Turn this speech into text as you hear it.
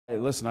Hey,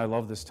 listen, I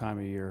love this time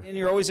of year. And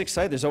you're always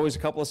excited. There's always a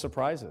couple of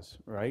surprises,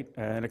 right?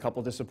 And a couple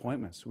of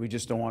disappointments. We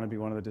just don't want to be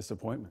one of the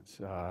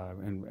disappointments,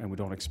 and we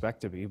don't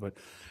expect to be. But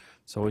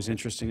it's always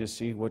interesting to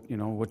see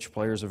which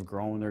players have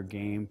grown their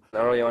game.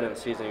 Early on in the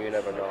season, you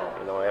never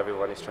know.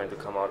 Everyone is trying to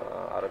come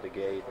out of the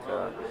gate,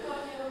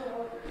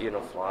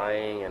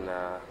 flying and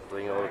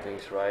doing all the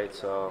things right.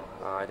 So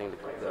I think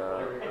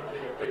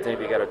the thing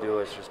we got to do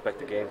is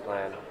respect the game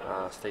plan,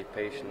 stay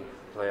patient,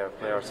 play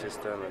our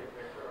system,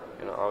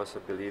 and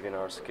obviously believe in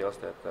our skills.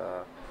 That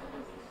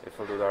if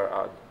we'll do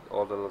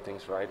all the little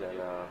things right, then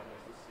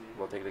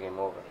we'll take the game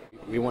over.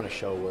 We want to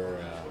show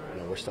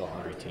we're still a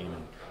hungry team,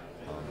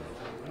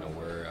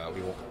 and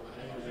we will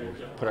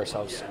put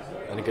ourselves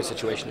in a good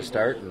situation to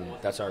start, and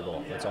that's our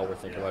goal. That's all we're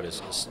thinking about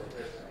is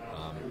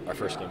our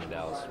first game in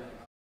Dallas.